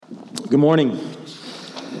Good morning.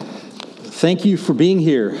 Thank you for being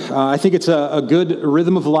here. I think it's a good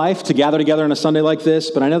rhythm of life to gather together on a Sunday like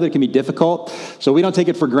this, but I know that it can be difficult, so we don't take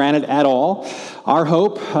it for granted at all. Our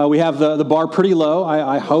hope, we have the bar pretty low,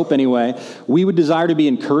 I hope anyway. We would desire to be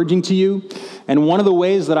encouraging to you, and one of the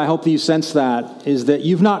ways that I hope that you sense that is that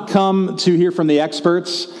you've not come to hear from the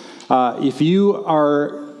experts. If you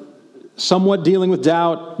are somewhat dealing with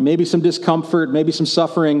doubt, maybe some discomfort, maybe some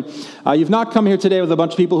suffering, you've not come here today with a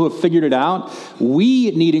bunch of people who have figured it out.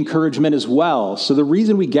 We need encouragement as well. So the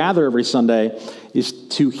reason we gather every Sunday is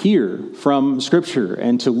to hear from Scripture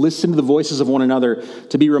and to listen to the voices of one another,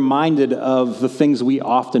 to be reminded of the things we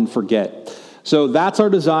often forget. So that's our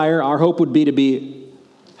desire. Our hope would be to be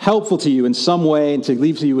helpful to you in some way and to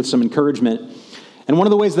leave you with some encouragement. And one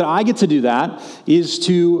of the ways that I get to do that is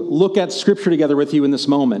to look at Scripture together with you in this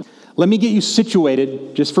moment. Let me get you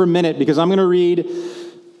situated just for a minute, because I'm going to read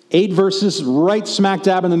 8 verses right smack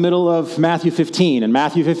dab in the middle of Matthew 15. And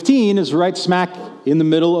Matthew 15 is right smack in the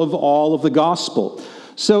middle of all of the gospel.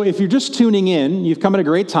 So if you're just tuning in, you've come at a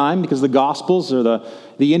great time, because the gospels are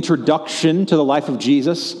the introduction to the life of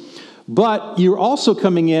Jesus. But you're also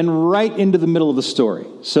coming in right into the middle of the story.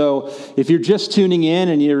 So if you're just tuning in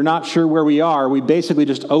and you're not sure where we are, we basically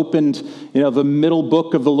just opened, the middle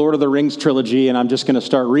book of the Lord of the Rings trilogy, and I'm just going to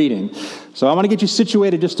start reading. So I want to get you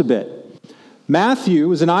situated just a bit.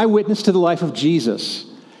 Matthew is an eyewitness to the life of Jesus,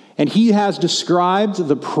 and he has described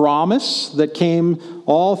the promise that came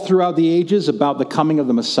all throughout the ages about the coming of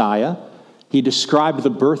the Messiah. He described the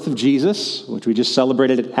birth of Jesus, which we just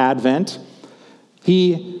celebrated at Advent.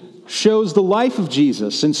 He shows the life of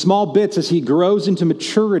Jesus in small bits as he grows into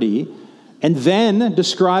maturity, and then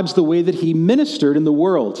describes the way that he ministered in the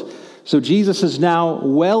world. So Jesus is now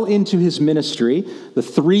well into his ministry, the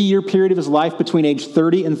 3-year period of his life between age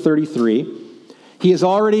 30 and 33. He has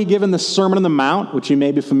already given the Sermon on the Mount, which you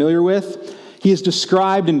may be familiar with. He has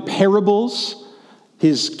described in parables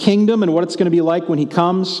his kingdom and what it's going to be like when he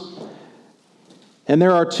comes. And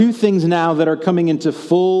there are 2 things now that are coming into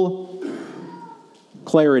full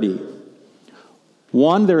clarity.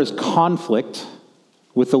 One, there is conflict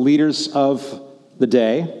with the leaders of the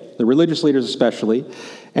day, the religious leaders especially.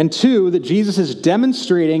 And 2, that Jesus is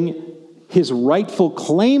demonstrating his rightful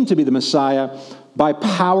claim to be the Messiah by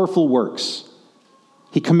powerful works.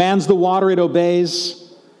 He commands the water, it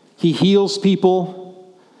obeys. He heals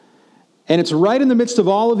people. And it's right in the midst of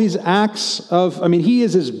all of these acts he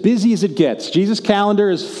is as busy as it gets. Jesus' calendar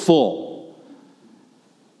is full.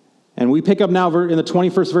 And we pick up now in the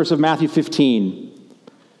 21st verse of Matthew 15. And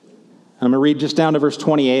I'm going to read just down to verse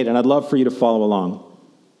 28, and I'd love for you to follow along.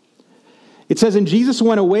 It says, "And Jesus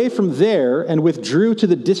went away from there and withdrew to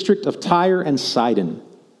the district of Tyre and Sidon.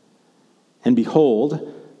 And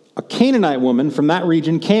behold, a Canaanite woman from that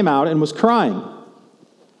region came out and was crying,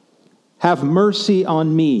 'Have mercy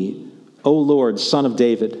on me, O Lord, Son of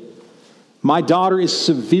David. My daughter is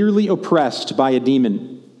severely oppressed by a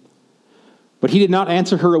demon.' But he did not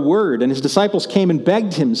answer her a word, and his disciples came and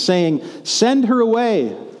begged him, saying, 'Send her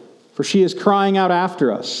away, for she is crying out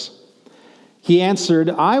after us.' He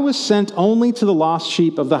answered, 'I was sent only to the lost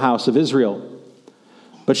sheep of the house of Israel.'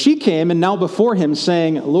 But she came and knelt before him,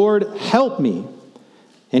 saying, 'Lord, help me.'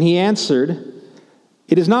 And he answered,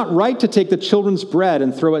 'It is not right to take the children's bread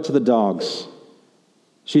and throw it to the dogs.'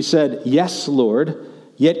 She said, 'Yes, Lord,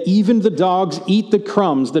 yet even the dogs eat the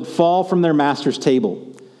crumbs that fall from their master's table.'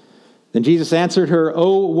 Then Jesus answered her,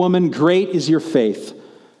 'O woman, great is your faith.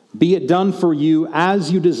 Be it done for you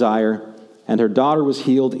as you desire.' And her daughter was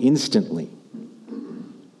healed instantly."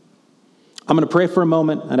 I'm going to pray for a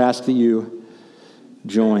moment and ask that you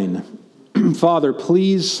join. Father,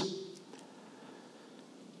 please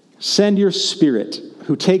send your Spirit,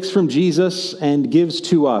 who takes from Jesus and gives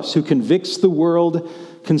to us, who convicts the world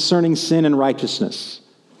concerning sin and righteousness.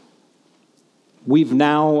 We've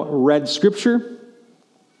now read Scripture,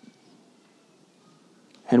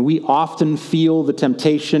 and we often feel the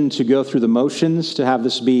temptation to go through the motions, to have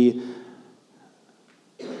this be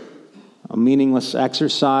a meaningless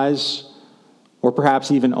exercise, or perhaps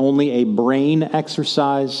even only a brain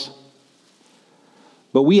exercise.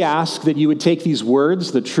 But we ask that you would take these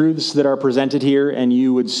words, the truths that are presented here, and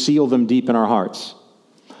you would seal them deep in our hearts.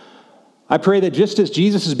 I pray that just as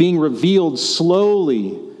Jesus is being revealed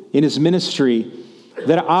slowly in his ministry,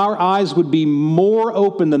 that our eyes would be more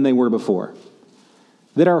open than they were before,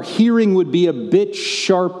 that our hearing would be a bit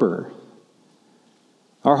sharper,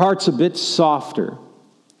 our hearts a bit softer.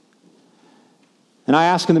 And I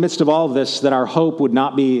ask in the midst of all of this that our hope would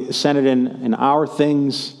not be centered in our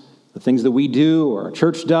things, the things that we do or our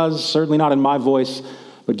church does, certainly not in my voice,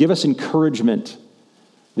 but give us encouragement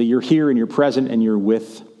that you're here and you're present and you're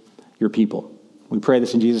with your people. We pray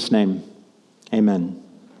this in Jesus' name. Amen.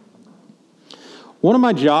 One of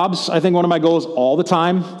my jobs, I think one of my goals all the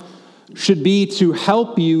time, should be to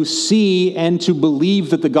help you see and to believe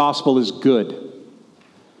that the gospel is good.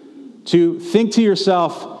 To think to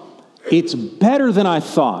yourself, it's better than I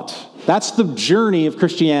thought. That's the journey of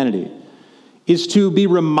Christianity, is to be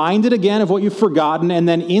reminded again of what you've forgotten, and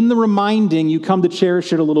then in the reminding, you come to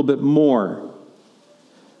cherish it a little bit more.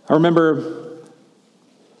 I remember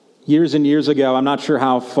years and years ago, I'm not sure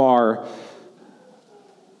how far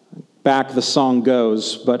back the song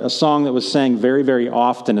goes, but a song that was sang very, very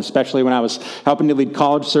often, especially when I was helping to lead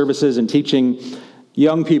college services and teaching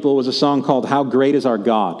young people, was a song called How Great Is Our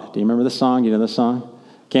God. Do you remember this song? You know this song?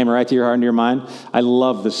 Came right to your heart and your mind? I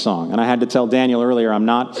love this song. And I had to tell Daniel earlier, I'm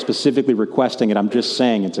not specifically requesting it, I'm just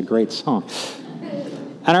saying it's a great song.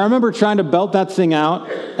 And I remember trying to belt that thing out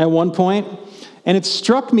at one point, and it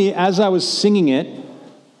struck me as I was singing it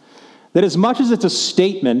that as much as it's a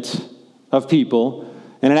statement of people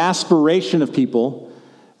and an aspiration of people,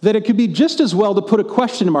 that it could be just as well to put a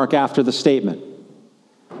question mark after the statement.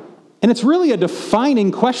 And it's really a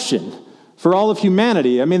defining question for all of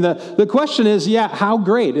humanity. I mean, the question is, how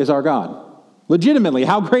great is our God? Legitimately,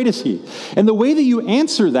 how great is he? And the way that you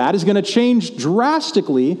answer that is going to change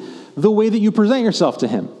drastically the way that you present yourself to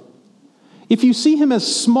him. If you see him as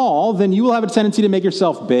small, then you will have a tendency to make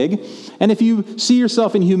yourself big. And if you see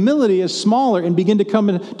yourself in humility as smaller and begin to come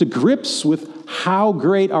into grips with how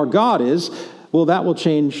great our God is, well, that will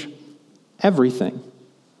change everything.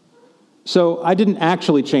 So I didn't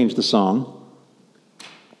actually change the song.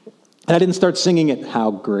 And I didn't start singing it,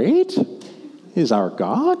 how great is our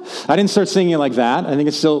God? I didn't start singing it like that. I think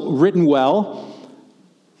it's still written well.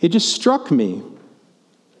 It just struck me.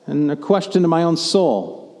 And a question to my own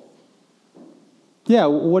soul.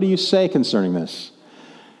 What do you say concerning this?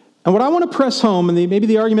 And what I want to press home, and maybe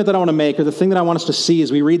the argument that I want to make, or the thing that I want us to see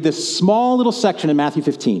as we read this small little section in Matthew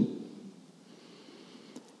 15,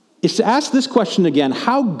 is to ask this question again: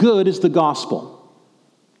 how good is the gospel?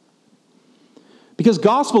 Because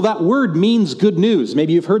gospel, that word means good news.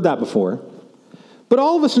 Maybe you've heard that before. But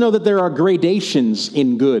all of us know that there are gradations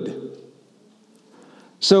in good.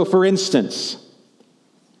 So, for instance,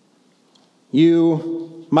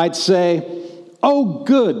 you might say, oh,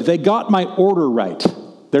 good, they got my order right.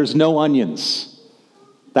 There's no onions.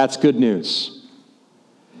 That's good news.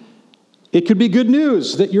 It could be good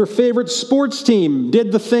news that your favorite sports team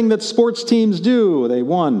did the thing that sports teams do. They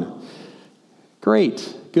won.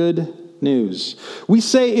 Great, good news. We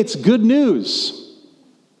say it's good news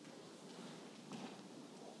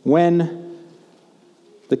when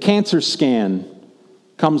the cancer scan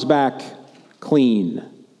comes back clean.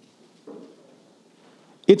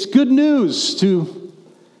 It's good news to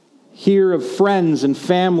hear of friends and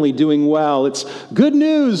family doing well. It's good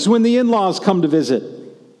news when the in-laws come to visit.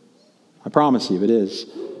 I promise you, it is.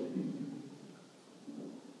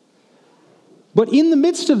 But in the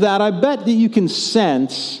midst of that, I bet that you can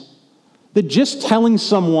sense that just telling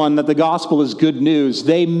someone that the gospel is good news,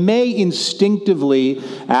 they may instinctively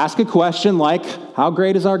ask a question like, how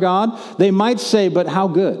great is our God? They might say, but how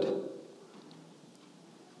good?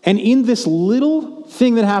 And in this little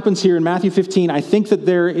thing that happens here in Matthew 15, I think that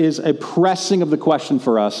there is a pressing of the question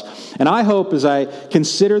for us. And I hope as I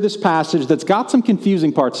consider this passage that's got some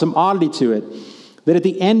confusing parts, some oddity to it, that at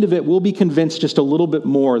the end of it we'll be convinced just a little bit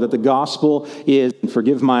more that the gospel is, and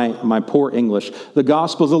forgive my poor English, the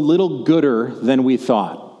gospel is a little gooder than we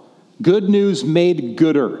thought. Good news made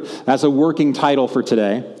gooder as a working title for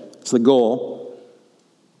today. It's the goal.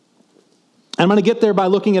 I'm going to get there by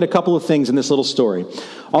looking at a couple of things in this little story.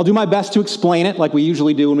 I'll do my best to explain it like we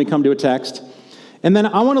usually do when we come to a text. And then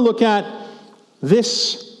I want to look at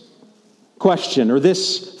this question or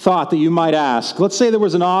this thought that you might ask. Let's say there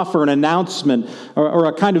was an offer, an announcement, or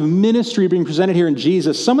a kind of ministry being presented here in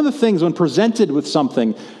Jesus. Some of the things, when presented with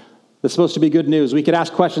something that's supposed to be good news, we could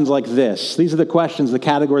ask questions like this. These are the questions, the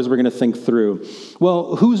categories we're going to think through.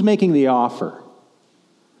 Well, who's making the offer?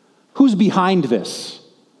 Who's behind this?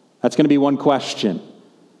 That's going to be one question.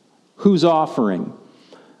 Who's offering?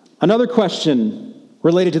 Another question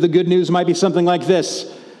related to the good news might be something like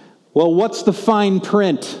this. Well, what's the fine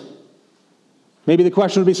print? Maybe the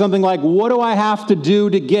question would be something like, what do I have to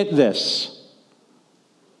do to get this?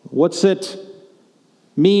 What's it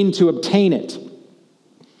mean to obtain it?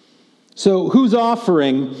 So who's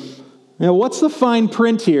offering? What's the fine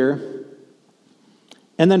print here?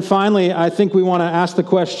 And then finally, I think we want to ask the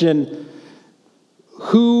question,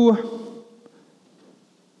 who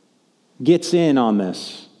gets in on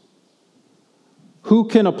this? Who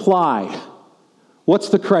can apply? What's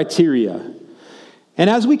the criteria? And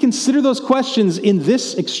as we consider those questions in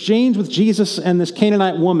this exchange with Jesus and this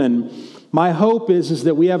Canaanite woman, my hope is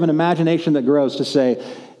that we have an imagination that grows to say,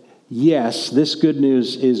 yes, this good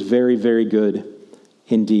news is very, very good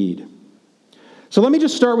indeed. So let me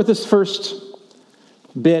just start with this first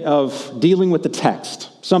bit of dealing with the text,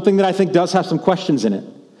 something that I think does have some questions in it.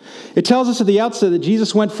 It tells us at the outset that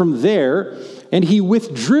Jesus went from there and he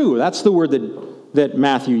withdrew. That's the word that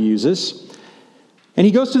Matthew uses. And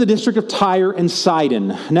he goes to the district of Tyre and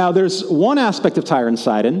Sidon. Now, there's one aspect of Tyre and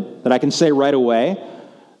Sidon that I can say right away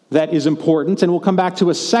that is important, and we'll come back to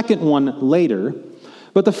a second one later.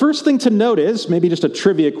 But the first thing to note is, maybe just a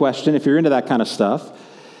trivia question if you're into that kind of stuff,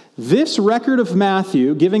 this record of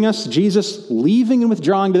Matthew giving us Jesus leaving and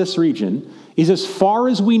withdrawing to this region is, as far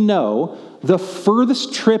as we know, the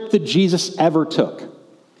furthest trip that Jesus ever took.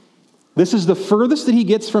 This is the furthest that he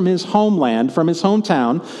gets from his homeland, from his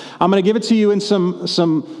hometown. I'm going to give it to you in some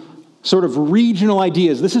sort of regional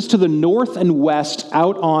ideas. This is to the north and west,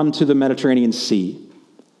 out onto the Mediterranean Sea.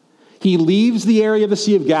 He leaves the area of the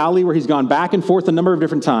Sea of Galilee, where he's gone back and forth a number of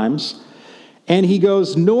different times, and he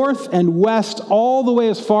goes north and west all the way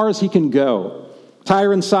as far as he can go.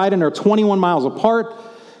 Tyre and Sidon are 21 miles apart,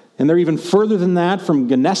 and they're even further than that from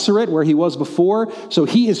Gennesaret, where he was before. So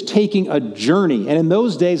he is taking a journey. And in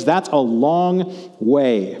those days, that's a long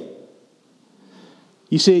way.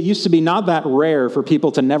 You see, it used to be not that rare for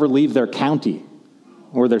people to never leave their county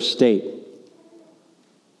or their state.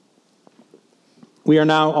 We are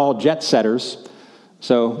now all jet setters.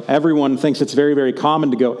 So everyone thinks it's very, very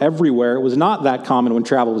common to go everywhere. It was not that common when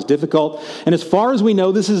travel was difficult. And as far as we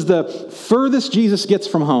know, this is the furthest Jesus gets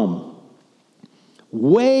from home.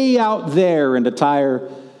 Way out there into Tyre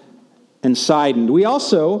and Sidon. We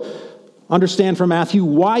also understand from Matthew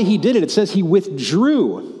why he did it. It says he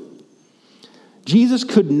withdrew. Jesus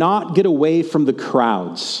could not get away from the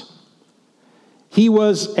crowds. He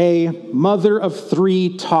was a mother of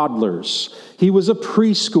 3 toddlers. He was a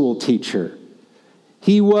preschool teacher.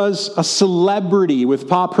 He was a celebrity with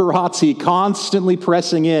paparazzi constantly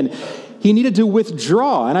pressing in. He needed to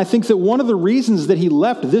withdraw. And I think that one of the reasons that he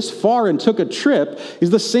left this far and took a trip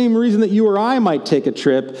is the same reason that you or I might take a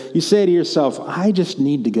trip. You say to yourself, I just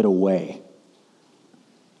need to get away.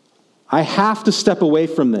 I have to step away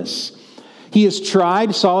from this. He has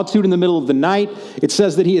tried solitude in the middle of the night. It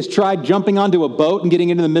says that he has tried jumping onto a boat and getting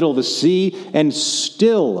into the middle of the sea, and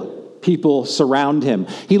still people surround him.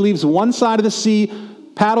 He leaves one side of the sea,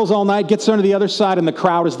 paddles all night, gets onto the other side, and the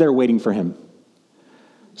crowd is there waiting for him.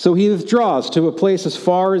 So he withdraws to a place as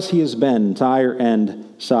far as he has been, Tyre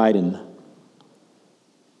and Sidon.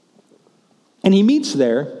 And he meets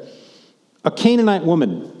there a Canaanite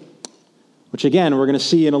woman, which again, we're going to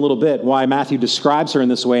see in a little bit why Matthew describes her in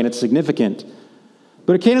this way, and it's significant.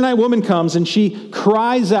 But a Canaanite woman comes and she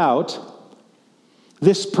cries out,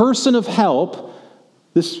 this person of help,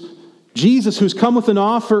 this Jesus who's come with an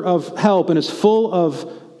offer of help and is full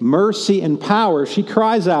of mercy and power, she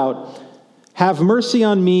cries out, have mercy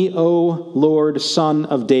on me, O Lord, Son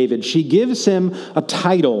of David. She gives him a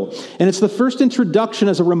title. And it's the first introduction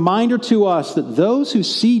as a reminder to us that those who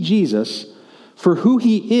see Jesus for who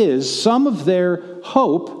he is, some of their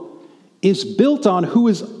hope is built on who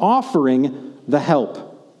is offering the help.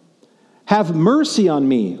 Have mercy on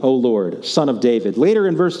me, O Lord, Son of David. Later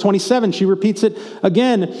in verse 27, she repeats it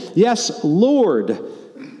again. Yes, Lord.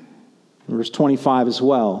 In verse 25 as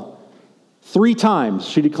well. 3 times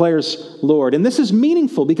she declares Lord. And this is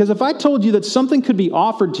meaningful because if I told you that something could be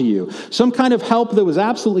offered to you, some kind of help that was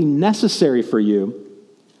absolutely necessary for you,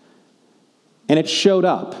 and it showed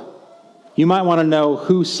up, you might want to know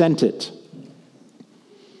who sent it.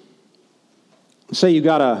 Say you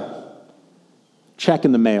got a check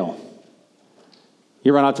in the mail.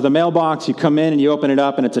 You run out to the mailbox, you come in and you open it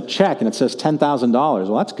up and it's a check and it says $10,000.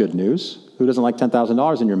 Well, that's good news. Who doesn't like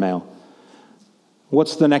 $10,000 in your mail?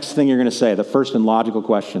 What's the next thing you're going to say? The first and logical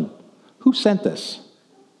question. Who sent this?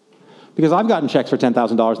 Because I've gotten checks for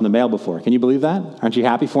 $10,000 in the mail before. Can you believe that? Aren't you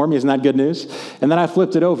happy for me? Isn't that good news? And then I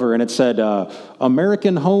flipped it over and it said,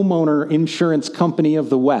 American Homeowner Insurance Company of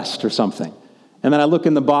the West or something. And then I look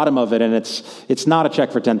in the bottom of it and it's not a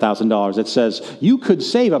check for $10,000. It says, you could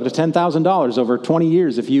save up to $10,000 over 20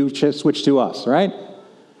 years if you switch to us, right?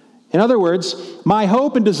 In other words, my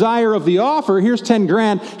hope and desire of the offer, here's 10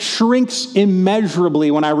 grand, shrinks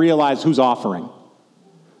immeasurably when I realize who's offering.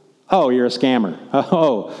 Oh, you're a scammer.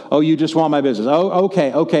 Oh, you just want my business. Oh,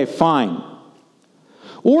 okay, fine.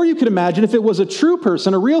 Or you could imagine if it was a true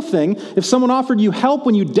person, a real thing, if someone offered you help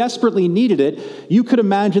when you desperately needed it, you could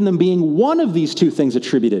imagine them being one of these 2 things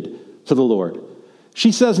attributed to the Lord.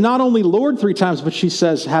 She says not only Lord 3 times, but she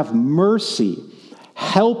says, have mercy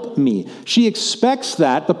help me. She expects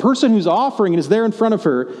that the person who's offering and is there in front of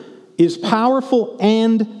her is powerful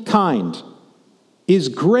and kind, is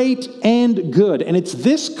great and good. And it's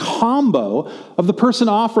this combo of the person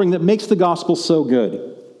offering that makes the gospel so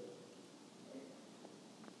good.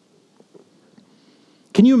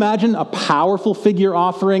 Can you imagine a powerful figure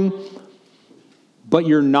offering, but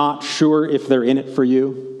you're not sure if they're in it for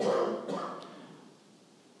you?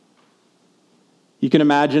 You can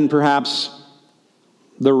imagine perhaps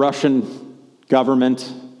the Russian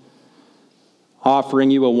government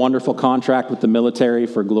offering you a wonderful contract with the military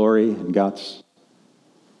for glory and guts.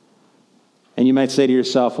 And you might say to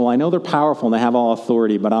yourself, well, I know they're powerful and they have all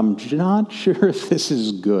authority, but I'm not sure if this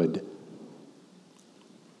is good.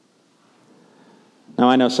 Now,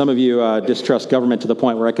 I know some of you distrust government to the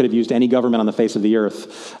point where I could have used any government on the face of the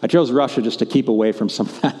earth. I chose Russia just to keep away from some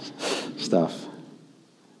of that stuff.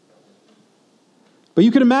 But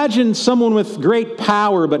you can imagine someone with great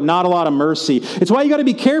power but not a lot of mercy. It's why you got to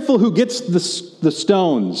be careful who gets the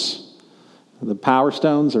stones, the power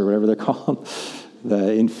stones or whatever they're called,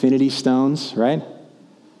 the infinity stones, right?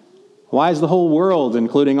 Why is the whole world,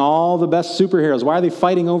 including all the best superheroes, why are they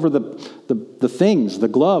fighting over the things, the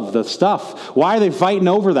glove, the stuff? Why are they fighting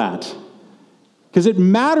over that? Because it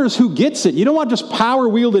matters who gets it. You don't want just power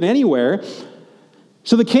wielded anywhere.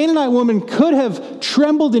 So the Canaanite woman could have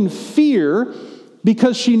trembled in fear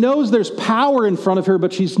because she knows there's power in front of her,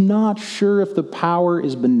 but she's not sure if the power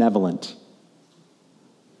is benevolent.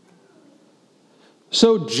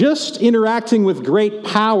 So just interacting with great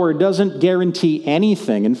power doesn't guarantee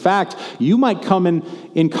anything. In fact, you might come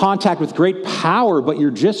in contact with great power, but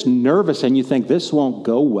you're just nervous and you think this won't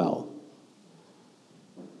go well.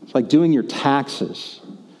 It's like doing your taxes.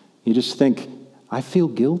 You just think, I feel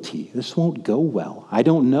guilty. This won't go well. I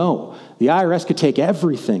don't know. The IRS could take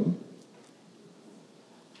everything.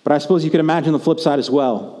 But I suppose you could imagine the flip side as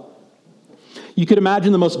well. You could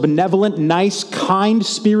imagine the most benevolent, nice,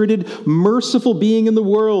 kind-spirited, merciful being in the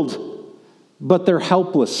world, but they're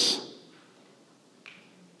helpless.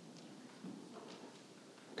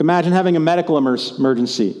 Imagine having a medical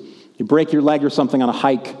emergency. You break your leg or something on a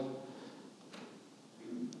hike.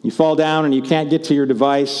 You fall down and you can't get to your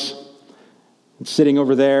device. It's sitting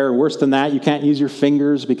over there. Worse than that, you can't use your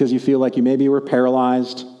fingers because you feel like you maybe were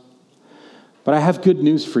paralyzed. But I have good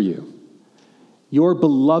news for you. Your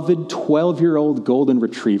beloved 12-year-old golden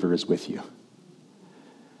retriever is with you.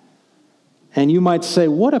 And you might say,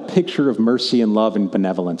 what a picture of mercy and love and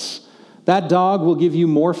benevolence. That dog will give you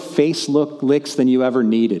more face licks than you ever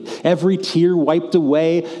needed. Every tear wiped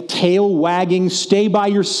away, tail wagging, stay by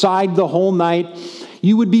your side the whole night.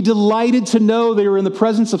 You would be delighted to know they were in the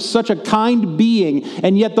presence of such a kind being,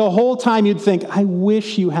 and yet the whole time you'd think, I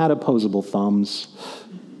wish you had opposable thumbs.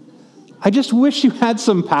 I just wish you had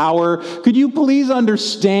some power. Could you please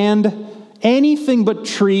understand? Anything but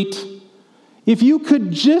treat. If you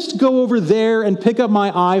could just go over there and pick up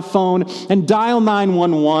my iPhone and dial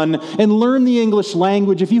 911 and learn the English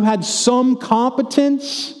language, if you had some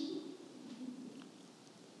competence.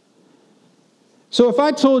 So if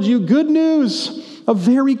I told you, good news, a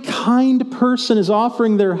very kind person is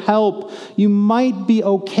offering their help, you might be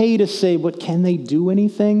okay to say, but can they do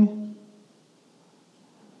anything?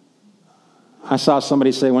 I saw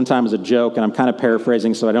somebody say one time as a joke, and I'm kind of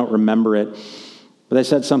paraphrasing so I don't remember it, but they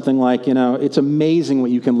said something like, it's amazing what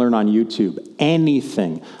you can learn on YouTube.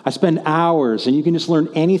 Anything. I spend hours, and you can just learn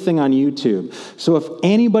anything on YouTube. So if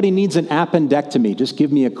anybody needs an appendectomy, just give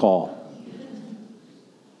me a call.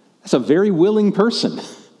 That's a very willing person,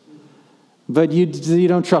 but you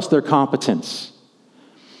don't trust their competence.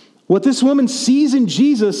 What this woman sees in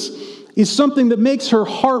Jesus is something that makes her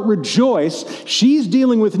heart rejoice. She's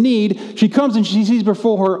dealing with need. She comes and she sees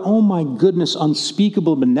before her, oh my goodness,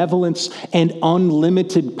 unspeakable benevolence and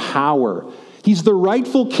unlimited power. He's the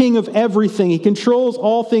rightful king of everything. He controls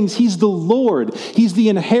all things. He's the Lord. He's the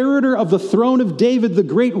inheritor of the throne of David, the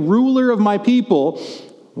great ruler of my people.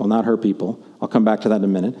 Well, not her people. I'll come back to that in a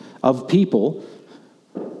minute. Of people.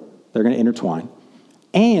 They're going to intertwine.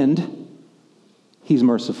 And he's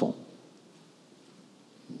merciful.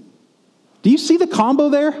 Do you see the combo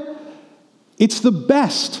there? It's the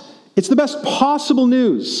best. It's the best possible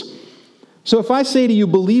news. So if I say to you,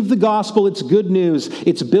 believe the gospel, it's good news,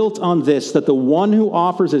 it's built on this, that the one who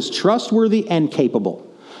offers is trustworthy and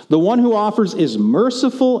capable. The one who offers is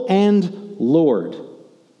merciful and Lord.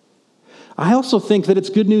 I also think that it's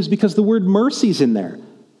good news because the word mercy's in there.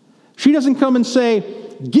 She doesn't come and say,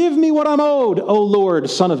 give me what I'm owed, O Lord,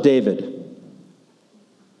 Son of David.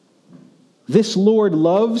 This Lord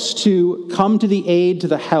loves to come to the aid, to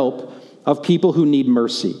the help of people who need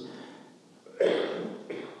mercy.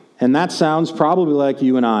 And that sounds probably like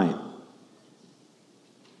you and I.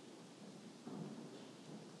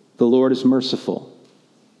 The Lord is merciful.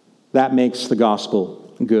 That makes the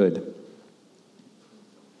gospel good.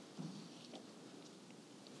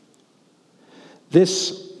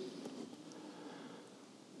 This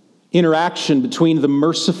interaction between the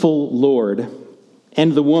merciful Lord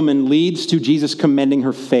and the woman leads to Jesus commending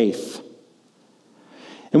her faith.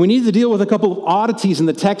 And we need to deal with a couple of oddities in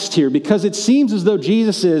the text here, because it seems as though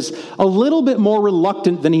Jesus is a little bit more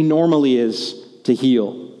reluctant than he normally is to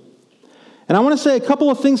heal. And I want to say a couple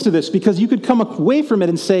of things to this, because you could come away from it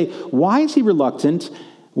and say, why is he reluctant?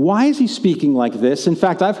 Why is he speaking like this? In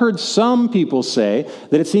fact, I've heard some people say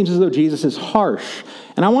that it seems as though Jesus is harsh.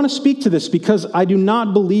 And I want to speak to this because I do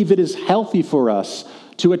not believe it is healthy for us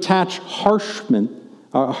to attach harsh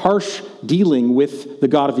dealing with the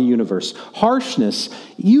God of the universe. Harshness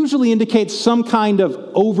usually indicates some kind of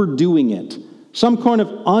overdoing it, some kind of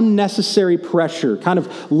unnecessary pressure, kind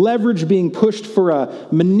of leverage being pushed for a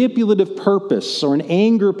manipulative purpose or an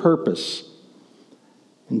anger purpose.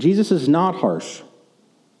 And Jesus is not harsh,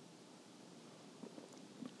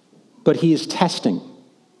 but he is testing.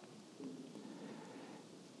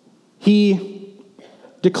 He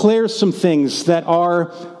declares some things that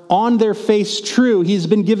are on their face true. He's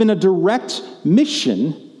been given a direct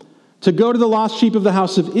mission to go to the lost sheep of the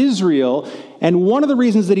house of Israel. And one of the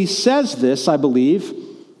reasons that he says this, I believe,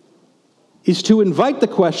 is to invite the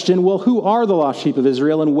question, well, who are the lost sheep of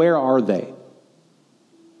Israel and where are they?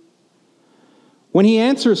 When he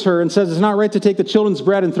answers her and says it's not right to take the children's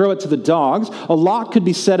bread and throw it to the dogs, a lot could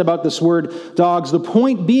be said about this word dogs. The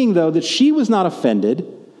point being, though, that she was not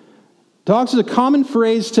offended. Dogs is a common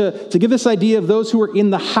phrase to give this idea of those who are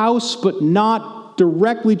in the house but not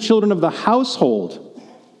directly children of the household.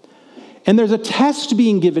 And there's a test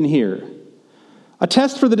being given here. A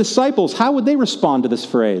test for the disciples. How would they respond to this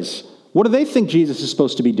phrase? What do they think Jesus is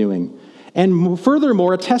supposed to be doing? And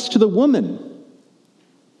furthermore, a test to the woman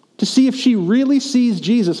to see if she really sees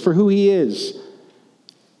Jesus for who he is.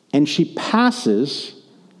 And she passes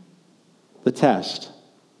the test.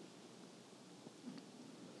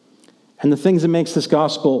 And the things that makes this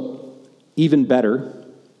gospel even better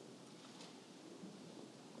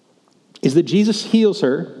is that Jesus heals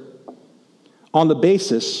her on the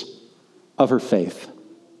basis of her faith.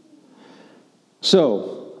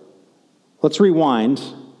 So, let's rewind.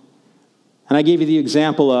 And I gave you the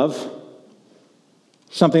example of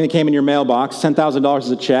something that came in your mailbox, $10,000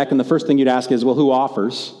 is a check, and the first thing you'd ask is, well, who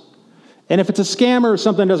offers? And if it's a scammer or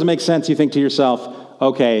something that doesn't make sense, you think to yourself,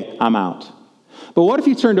 okay, I'm out. But what if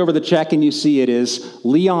you turned over the check and you see it is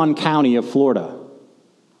Leon County of Florida?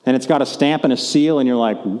 And it's got a stamp and a seal, and you're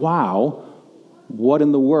like, wow, what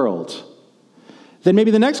in the world? Then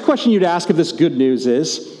maybe the next question you'd ask if this good news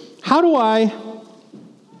is, how do I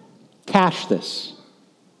cash this?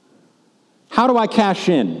 How do I cash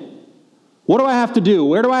in? What do I have to do?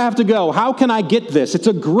 Where do I have to go? How can I get this? It's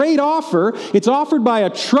a great offer. It's offered by a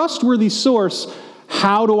trustworthy source.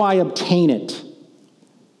 How do I obtain it?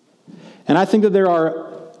 And I think that there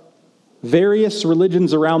are various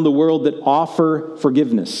religions around the world that offer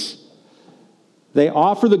forgiveness. They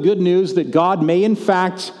offer the good news that God may in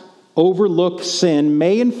fact overlook sin,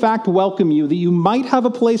 may in fact welcome you, that you might have a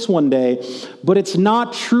place one day, but it's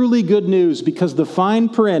not truly good news because the fine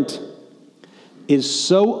print is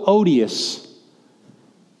so odious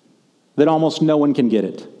that almost no one can get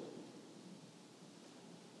it.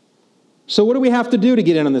 So what do we have to do to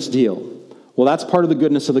get in on this deal? Well, that's part of the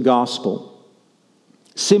goodness of the gospel.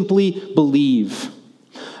 Simply believe.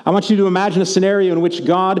 I want you to imagine a scenario in which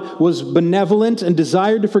God was benevolent and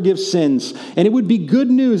desired to forgive sins. And it would be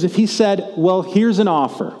good news if he said, well, here's an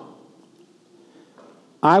offer.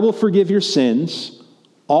 I will forgive your sins.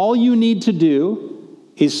 All you need to do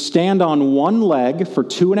is stand on one leg for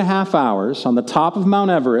 2.5 hours on the top of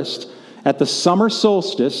Mount Everest at the summer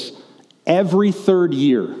solstice every 3rd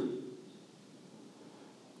year.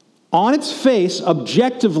 On its face,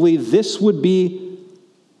 objectively, this would be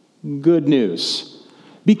good news.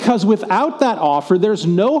 Because without that offer, there's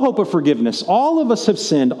no hope of forgiveness. All of us have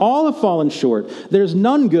sinned. All have fallen short. There's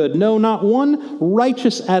none good. No, not one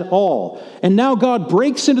righteous at all. And now God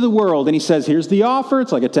breaks into the world and he says, here's the offer.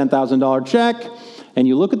 It's like a $10,000 check. And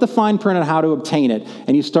you look at the fine print on how to obtain it,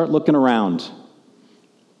 and you start looking around.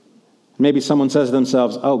 Maybe someone says to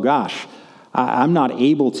themselves, oh gosh, I'm not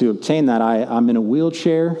able to obtain that. I'm in a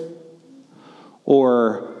wheelchair.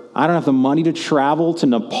 Or I don't have the money to travel to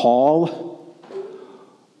Nepal.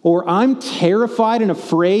 Or I'm terrified and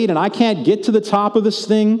afraid and I can't get to the top of this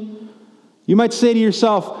thing. You might say to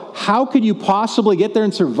yourself, how could you possibly get there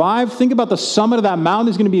and survive? Think about the summit of that mountain.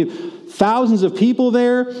 There's going to be thousands of people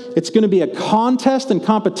there. It's going to be a contest and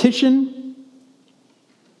competition.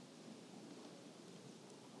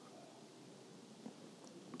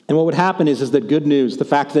 And what would happen is that good news, the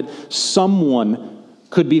fact that someone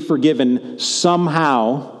could be forgiven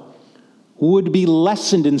somehow, would be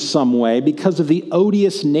lessened in some way because of the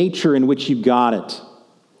odious nature in which you got it.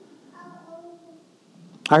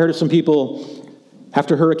 I heard of some people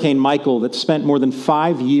after Hurricane Michael that spent more than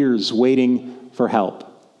 5 years waiting for help.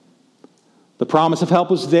 The promise of help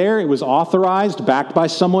was there. It was authorized, backed by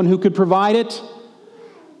someone who could provide it.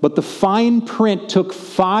 But the fine print took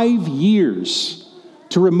 5 years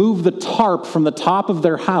to remove the tarp from the top of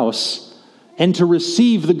their house and to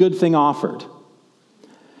receive the good thing offered.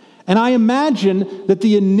 And I imagine that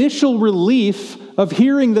the initial relief of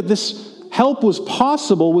hearing that this help was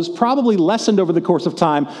possible was probably lessened over the course of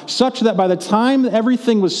time, such that by the time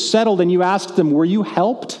everything was settled and you asked them, were you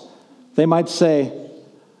helped? They might say,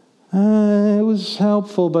 it was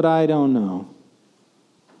helpful, but I don't know.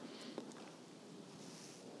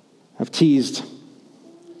 I've teased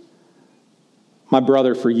my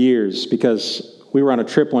brother for years because we were on a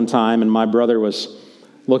trip one time and my brother was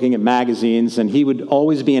looking at magazines and he would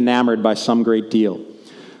always be enamored by some great deal.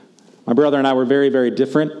 My brother and I were very, very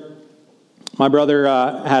different. My brother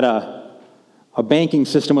had a banking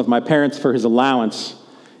system with my parents for his allowance.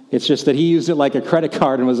 It's just that he used it like a credit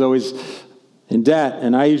card and was always in debt.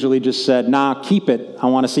 And I usually just said, nah, keep it. I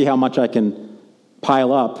want to see how much I can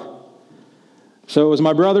pile up. So it was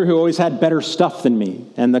my brother who always had better stuff than me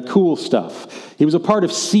and the cool stuff. He was a part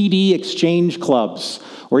of CD exchange clubs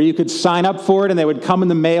where you could sign up for it and they would come in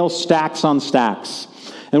the mail stacks on stacks.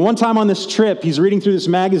 And one time on this trip, he's reading through this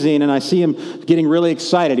magazine, and I see him getting really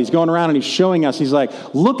excited. He's going around and he's showing us. He's like,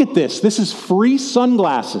 look at this. This is free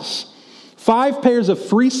sunglasses. 5 pairs of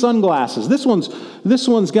free sunglasses. This one's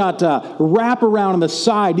got wraparound on the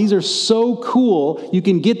side. These are so cool. You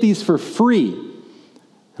can get these for free.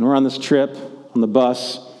 And we're on this trip on the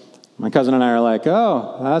bus. My cousin and I are like,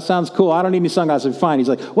 oh, that sounds cool. I don't need any sunglasses. Fine. He's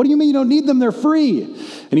like, what do you mean you don't need them? They're free.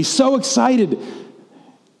 And he's so excited.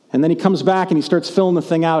 And then he comes back and he starts filling the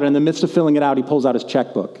thing out. And in the midst of filling it out, he pulls out his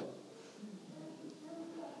checkbook.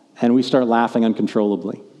 And we start laughing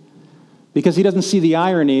uncontrollably. Because he doesn't see the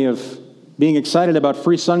irony of being excited about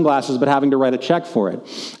free sunglasses but having to write a check for it.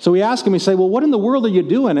 So we ask him, we say, well, what in the world are you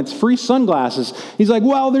doing? It's free sunglasses. He's like,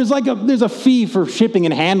 well, there's a fee for shipping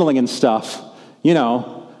and handling and stuff, you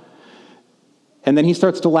know. And then he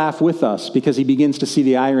starts to laugh with us because he begins to see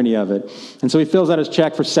the irony of it. And so he fills out his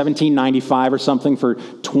check for $17.95 or something for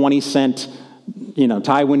 20-cent,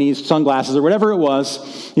 Taiwanese sunglasses or whatever it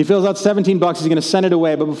was. He fills out $17. He's going to send it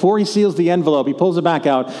away. But before he seals the envelope, he pulls it back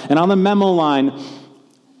out. And on the memo line,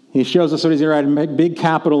 he shows us what he's going to write in big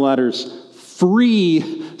capital letters,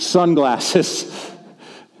 free sunglasses,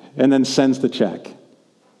 and then sends the check.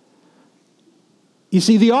 You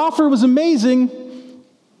see, the offer was amazing.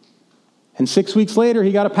 And 6 weeks later,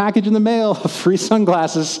 he got a package in the mail of free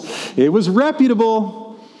sunglasses. It was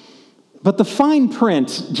reputable. But the fine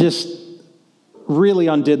print just really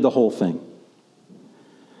undid the whole thing.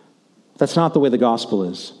 That's not the way the gospel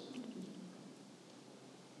is.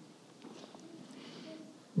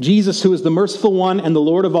 Jesus, who is the merciful one and the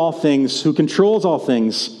Lord of all things, who controls all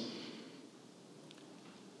things,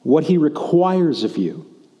 what he requires of you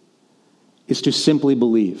is to simply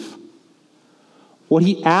believe. What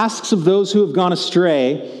he asks of those who have gone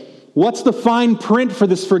astray, what's the fine print for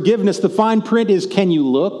this forgiveness? The fine print is, can you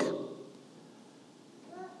look?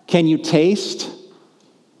 Can you taste?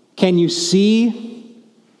 Can you see?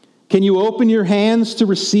 Can you open your hands to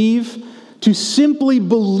receive? To simply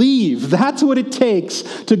believe. That's what it takes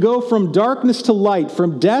to go from darkness to light,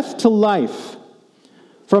 from death to life,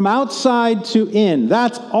 from outside to in.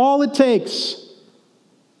 That's all it takes.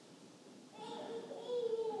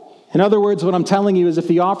 In other words, what I'm telling you is if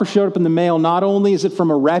the offer showed up in the mail, not only is it from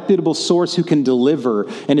a reputable source who can deliver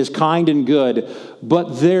and is kind and good,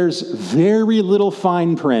 but there's very little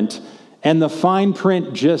fine print, and the fine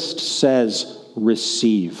print just says,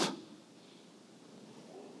 receive.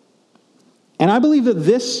 And I believe that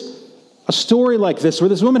a story like this, where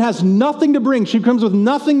this woman has nothing to bring, she comes with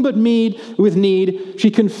nothing but need, she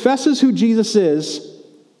confesses who Jesus is,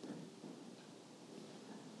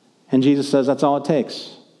 and Jesus says, that's all it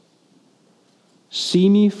takes. See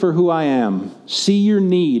me for who I am. See your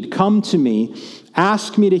need. Come to me.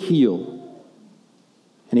 Ask me to heal.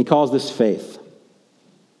 And he calls this faith.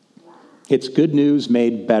 It's good news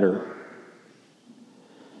made better.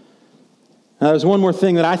 Now, there's one more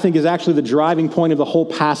thing that I think is actually the driving point of the whole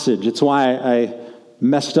passage. It's why I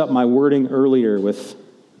messed up my wording earlier with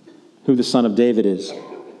who the Son of David is.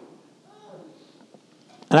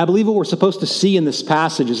 And I believe what we're supposed to see in this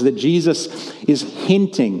passage is that Jesus is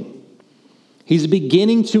hinting. He's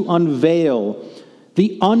beginning to unveil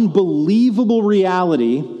the unbelievable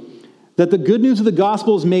reality that the good news of the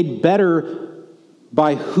gospel is made better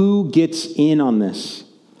by who gets in on this.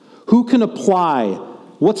 Who can apply?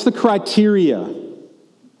 What's the criteria?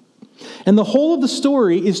 And the whole of the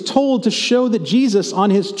story is told to show that Jesus, on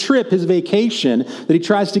his trip, his vacation, that he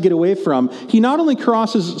tries to get away from, he not only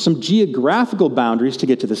crosses some geographical boundaries to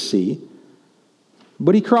get to the sea,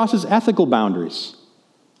 but he crosses ethical boundaries.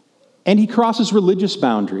 And he crosses religious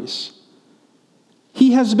boundaries.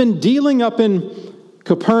 He has been dealing up in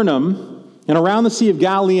Capernaum and around the Sea of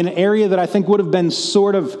Galilee, an area that I think would have been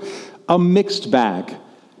sort of a mixed bag.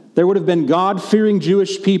 There would have been God-fearing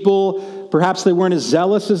Jewish people. Perhaps they weren't as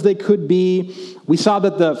zealous as they could be. We saw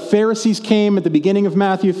that the Pharisees came at the beginning of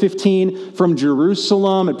Matthew 15 from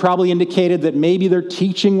Jerusalem. It probably indicated that maybe their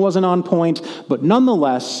teaching wasn't on point. But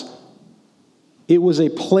nonetheless, it was a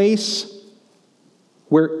place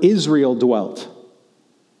where Israel dwelt.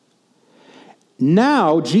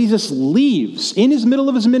 Now, Jesus leaves in his middle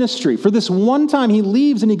of his ministry. For this one time, he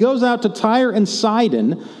leaves and he goes out to Tyre and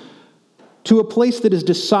Sidon, to a place that is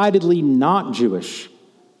decidedly not Jewish,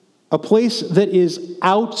 a place that is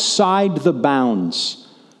outside the bounds,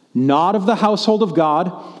 not of the household of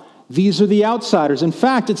God. These are the outsiders. In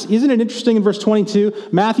fact, isn't it interesting in verse 22,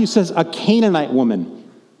 Matthew says a Canaanite woman.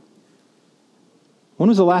 When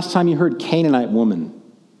was the last time you heard Canaanite woman?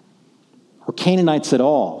 Or Canaanites at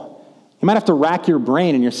all? You might have to rack your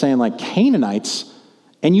brain and you're saying like Canaanites,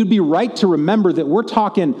 and you'd be right to remember that we're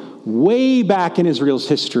talking way back in Israel's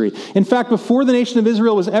history. In fact, before the nation of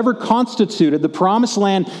Israel was ever constituted, the promised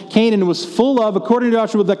land, Canaan, was full of, according to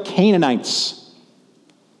Joshua, the Canaanites.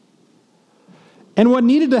 And what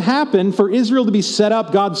needed to happen for Israel to be set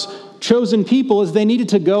up, God's chosen people, is they needed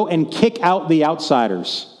to go and kick out the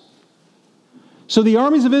outsiders. So the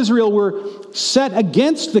armies of Israel were set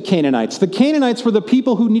against the Canaanites. The Canaanites were the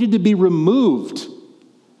people who needed to be removed.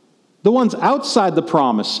 The ones outside the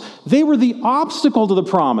promise. They were the obstacle to the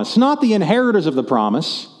promise, not the inheritors of the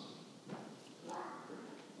promise.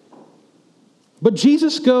 But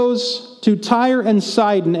Jesus goes to Tyre and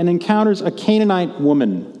Sidon and encounters a Canaanite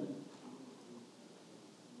woman.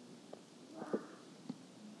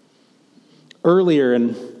 Earlier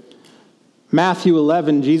in Matthew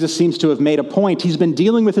 11, Jesus seems to have made a point. He's been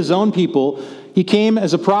dealing with his own people. He came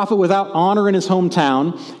as a prophet without honor in his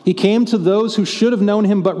hometown. He came to those who should have known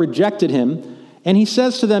him but rejected him. And he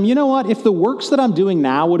says to them, you know what? If the works that I'm doing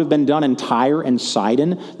now would have been done in Tyre and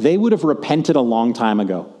Sidon, they would have repented a long time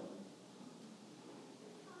ago.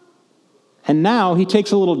 And now he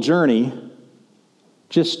takes a little journey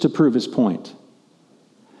just to prove his point.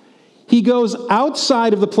 He goes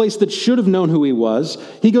outside of the place that should have known who he was.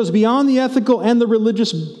 He goes beyond the ethical and the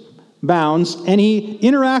religious bounds, and he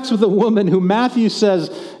interacts with a woman who Matthew says,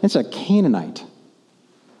 it's a Canaanite.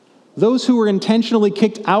 Those who were intentionally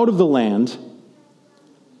kicked out of the land.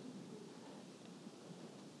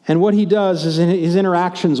 And what he does is in his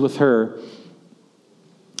interactions with her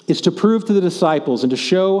is to prove to the disciples and to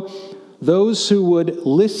show those who would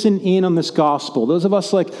listen in on this gospel, those of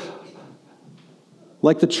us like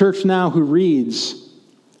the church now who reads,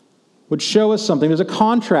 would show us something. There's a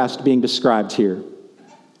contrast being described here.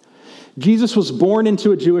 Jesus was born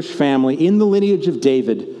into a Jewish family in the lineage of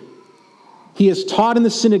David. He is taught in the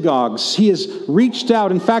synagogues. He has reached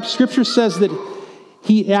out. In fact, Scripture says that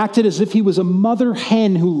he acted as if he was a mother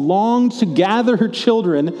hen who longed to gather her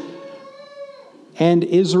children, and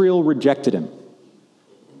Israel rejected him.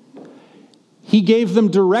 He gave them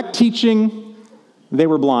direct teaching. They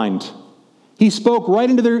were blind. He spoke right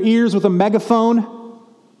into their ears with a megaphone.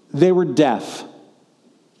 They were deaf.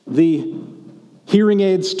 The hearing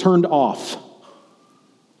aids turned off.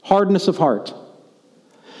 Hardness of heart.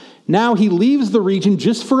 Now he leaves the region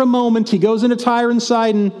just for a moment. He goes into Tyre and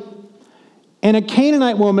Sidon. And a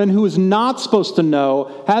Canaanite woman who is not supposed to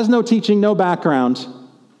know, has no teaching, no background,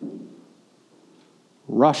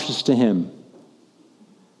 rushes to him,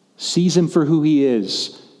 sees him for who he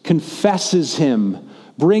is, confesses him,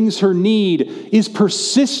 brings her need, is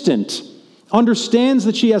persistent, understands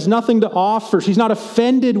that she has nothing to offer. She's not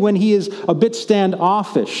offended when he is a bit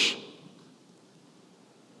standoffish.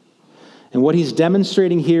 And what he's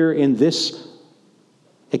demonstrating here in this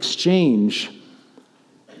exchange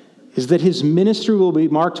is that his ministry will be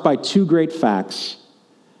marked by two great facts.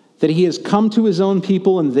 That he has come to his own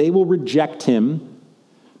people and they will reject him,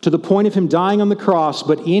 to the point of him dying on the cross,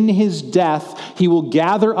 but in his death, he will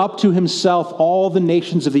gather up to himself all the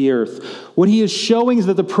nations of the earth. What he is showing is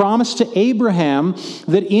that the promise to Abraham,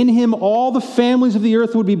 that in him all the families of the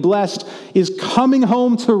earth would be blessed, is coming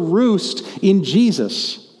home to roost in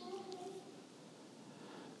Jesus.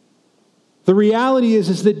 The reality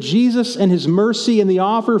is that Jesus and his mercy and the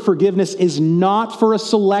offer of forgiveness is not for a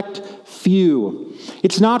select few.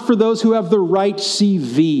 It's not for those who have the right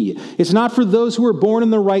CV. It's not for those who are born in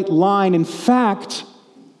the right line. In fact,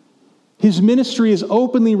 his ministry is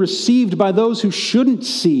openly received by those who shouldn't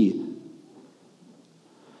see.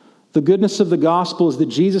 The goodness of the gospel is that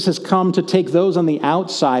Jesus has come to take those on the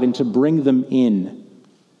outside and to bring them in.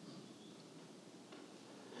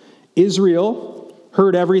 Israel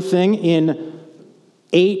heard everything in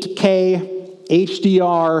 8K,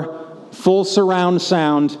 HDR, full surround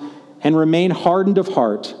sound, and remained hardened of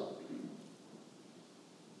heart.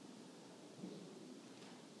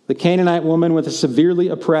 The Canaanite woman with a severely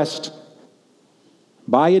oppressed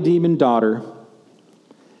by a demon daughter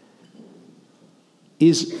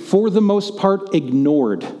is for the most part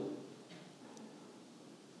ignored.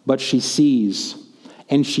 But she sees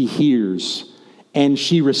and she hears and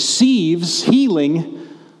she receives healing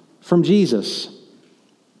from Jesus.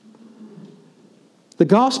 The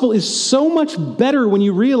gospel is so much better when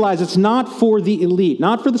you realize it's not for the elite,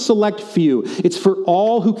 not for the select few. It's for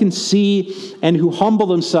all who can see and who humble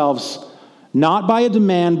themselves, not by a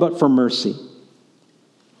demand, but for mercy.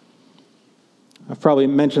 I've probably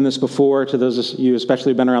mentioned this before to those of you, especially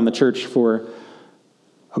who've been around the church for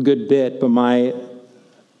a good bit, but my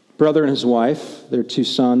brother and his wife, their two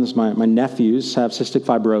sons, my nephews, have cystic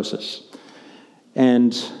fibrosis.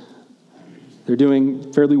 And they're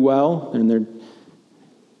doing fairly well in their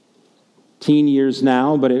teen years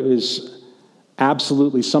now, but it was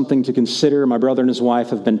absolutely something to consider. My brother and his wife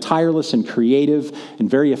have been tireless and creative and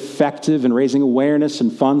very effective in raising awareness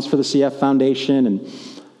and funds for the CF Foundation, and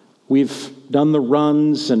we've done the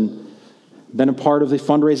runs and been a part of the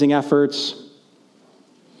fundraising efforts.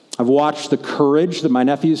 I've watched the courage that my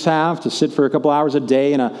nephews have to sit for a couple hours a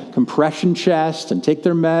day in a compression chest and take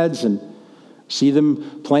their meds and see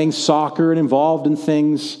them playing soccer and involved in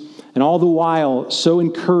things. And all the while, so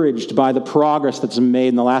encouraged by the progress that's been made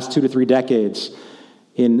in the last 2 to 3 decades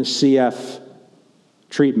in CF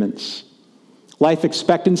treatments. Life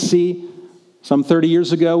expectancy, some 30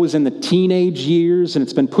 years ago, was in the teenage years, and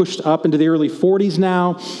it's been pushed up into the early 40s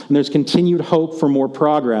now, and there's continued hope for more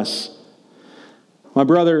progress. My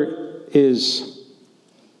brother is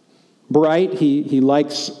bright. He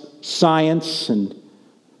likes science and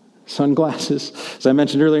sunglasses. As I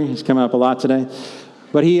mentioned earlier, he's coming up a lot today.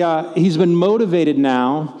 But he's been motivated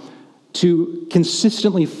now to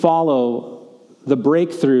consistently follow the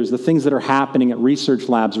breakthroughs, the things that are happening at research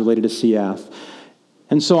labs related to CF.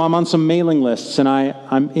 And so I'm on some mailing lists, and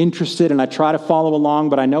I'm interested, and I try to follow along,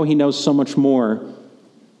 but I know he knows so much more.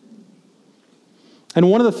 And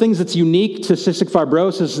one of the things that's unique to cystic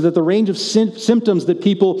fibrosis is that the range of symptoms that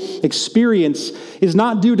people experience is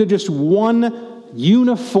not due to just one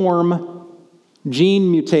uniform gene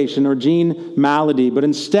mutation or gene malady, but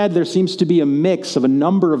instead there seems to be a mix of a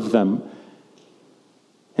number of them.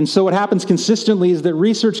 And so what happens consistently is that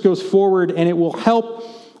research goes forward and it will help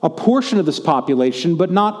a portion of this population, but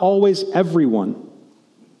not always everyone.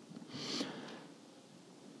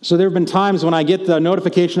 So there have been times when I get the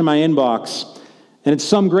notification in my inbox and it's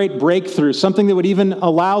some great breakthrough, something that would even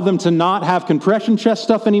allow them to not have compression chest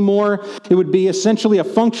stuff anymore. It would be essentially a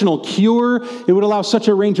functional cure. It would allow such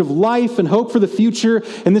a range of life and hope for the future.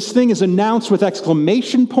 And this thing is announced with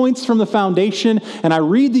exclamation points from the foundation. And I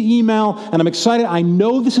read the email and I'm excited. I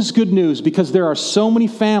know this is good news because there are so many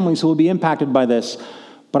families who will be impacted by this.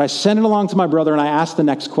 But I send it along to my brother and I ask the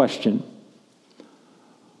next question.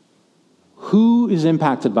 Who is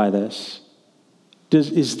impacted by this?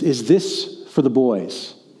 Is this for the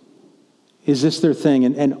boys? Is this their thing?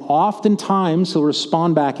 And oftentimes he'll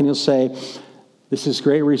respond back and he'll say, this is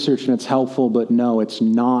great research and it's helpful, but no, it's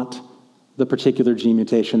not the particular gene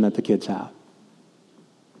mutation that the kids have.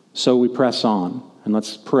 So we press on and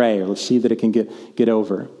let's pray or let's see that it can get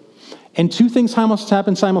over. And two things must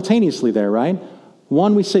happen simultaneously there, right?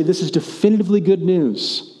 One, we say this is definitively good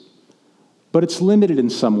news, but it's limited in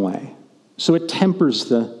some way. So it tempers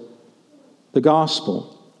the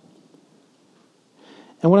gospel.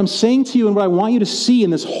 And what I'm saying to you and what I want you to see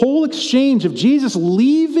in this whole exchange of Jesus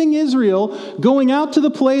leaving Israel, going out to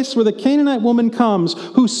the place where the Canaanite woman comes,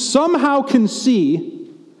 who somehow can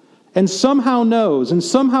see and somehow knows and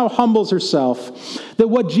somehow humbles herself, that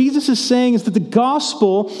what Jesus is saying is that the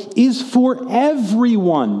gospel is for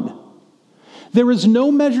everyone. There is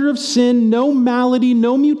no measure of sin, no malady,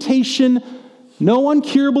 no mutation, no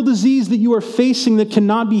incurable disease that you are facing that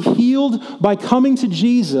cannot be healed by coming to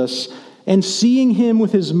Jesus and seeing him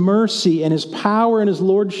with his mercy and his power and his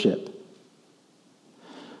lordship.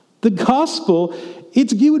 The gospel,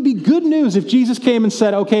 it would be good news if Jesus came and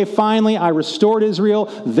said, okay, finally, I restored Israel.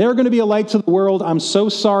 They're going to be a light to the world. I'm so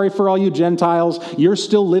sorry for all you Gentiles. You're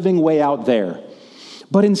still living way out there.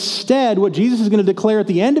 But instead, what Jesus is going to declare at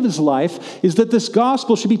the end of his life is that this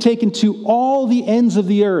gospel should be taken to all the ends of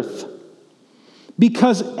the earth,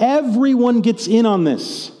 because everyone gets in on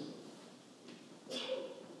this.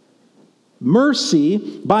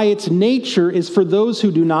 Mercy, by its nature, is for those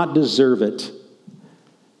who do not deserve it.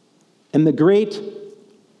 And the great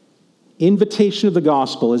invitation of the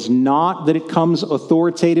gospel is not that it comes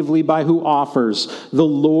authoritatively by who offers, the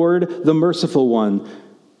Lord, the merciful one.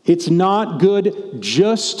 It's not good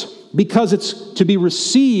just because it's to be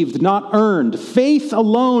received, not earned. Faith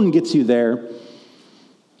alone gets you there,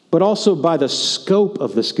 but also by the scope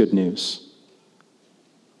of this good news.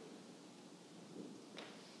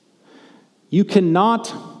 You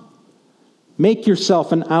cannot make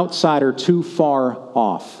yourself an outsider too far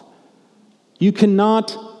off. You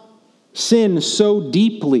cannot sin so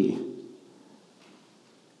deeply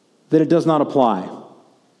that it does not apply.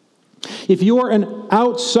 If you're an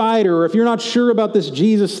outsider, or if you're not sure about this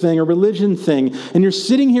Jesus thing or religion thing, and you're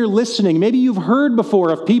sitting here listening, maybe you've heard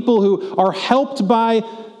before of people who are helped by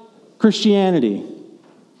Christianity.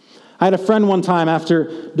 I had a friend one time,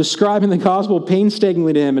 after describing the gospel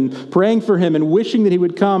painstakingly to him and praying for him and wishing that he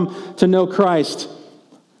would come to know Christ,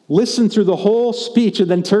 listen through the whole speech and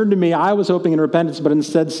then turn to me. I was hoping in repentance, but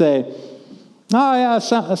instead say, oh yeah,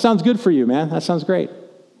 that sounds good for you, man. That sounds great. You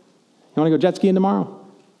want to go jet skiing tomorrow?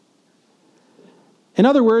 In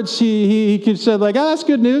other words, he could have said, like, oh, that's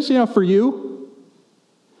good news, for you.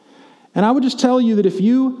 And I would just tell you that if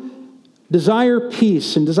you desire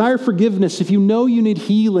peace and desire forgiveness, if you know you need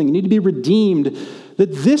healing, you need to be redeemed,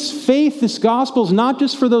 that this faith, this gospel is not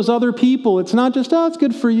just for those other people. It's not just, oh, it's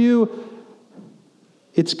good for you.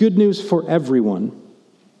 It's good news for everyone.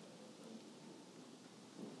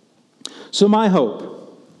 So my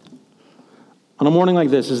hope on a morning like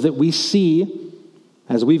this is that we see,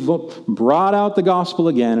 as we've brought out the gospel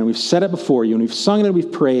again, and we've said it before you, and we've sung it, and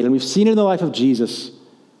we've prayed, and we've seen it in the life of Jesus,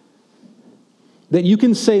 that you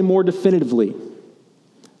can say more definitively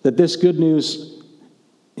that this good news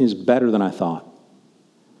is better than I thought.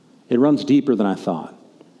 It runs deeper than I thought.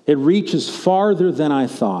 It reaches farther than I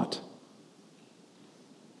thought.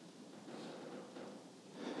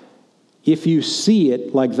 If you see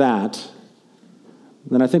it like that,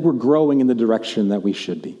 then I think we're growing in the direction that we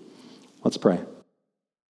should be. Let's pray.